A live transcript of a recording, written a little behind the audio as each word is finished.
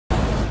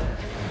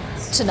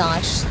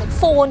Tonight,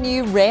 4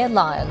 new rare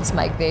lions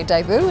make their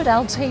debut at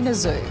Altina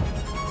Zoo.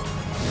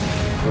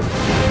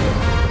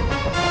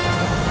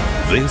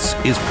 This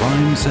is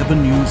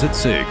Prime7 News at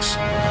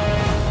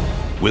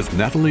 6 with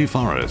Natalie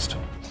Forrest.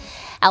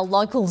 Our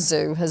local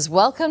zoo has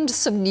welcomed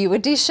some new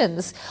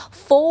additions.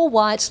 4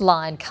 white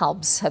lion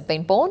cubs have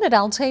been born at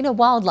Altina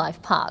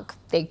Wildlife Park.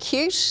 They're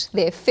cute,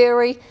 they're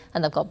furry,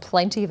 and they've got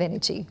plenty of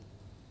energy.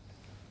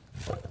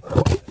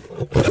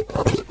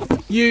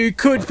 You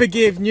could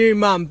forgive new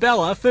mum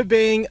Bella for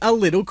being a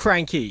little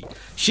cranky.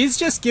 She's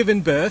just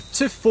given birth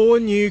to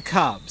 4 new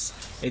cubs.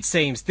 It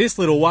seems this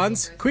little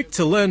one's quick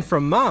to learn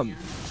from mum.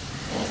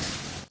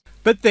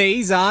 But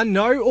these are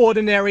no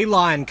ordinary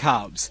lion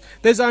cubs.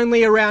 There's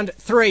only around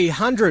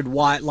 300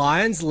 white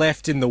lions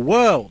left in the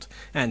world,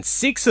 and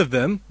 6 of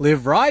them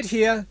live right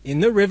here in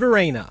the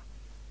Riverina.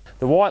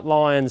 The white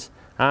lions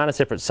aren't a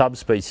separate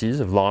subspecies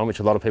of lion, which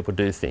a lot of people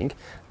do think.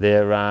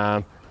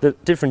 They're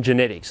different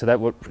genetics, so that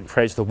what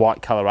creates the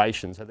white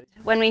coloration.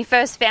 When we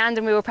first found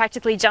them, we were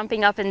practically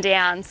jumping up and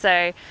down,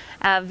 so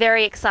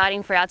very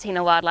exciting for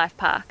Altina Wildlife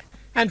Park.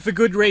 And for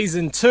good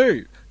reason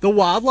too. The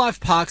wildlife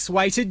park's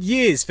waited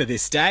years for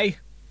this day.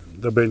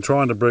 They've been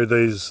trying to breed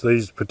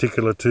these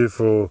particular 2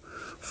 for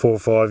 4 or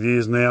 5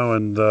 years now,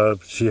 and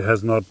she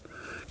has not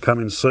come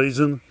in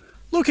season.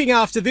 Looking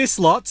after this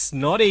lot's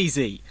not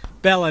easy.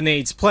 Bella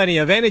needs plenty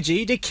of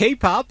energy to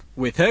keep up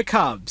with her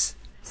cubs.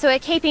 So we're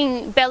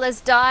keeping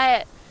Bella's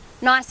diet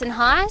nice and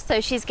high, so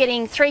she's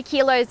getting 3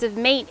 kilos of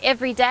meat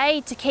every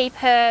day to keep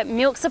her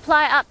milk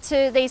supply up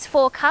to these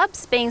 4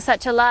 cubs, being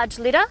such a large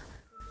litter.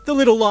 The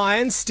little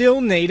lions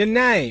still need a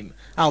name.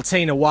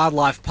 Altina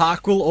Wildlife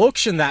Park will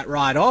auction that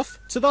right off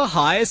to the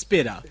highest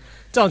bidder.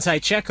 Dante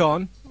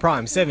Chekon,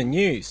 Prime7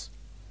 News.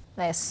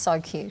 They're so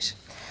cute.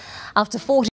 After 40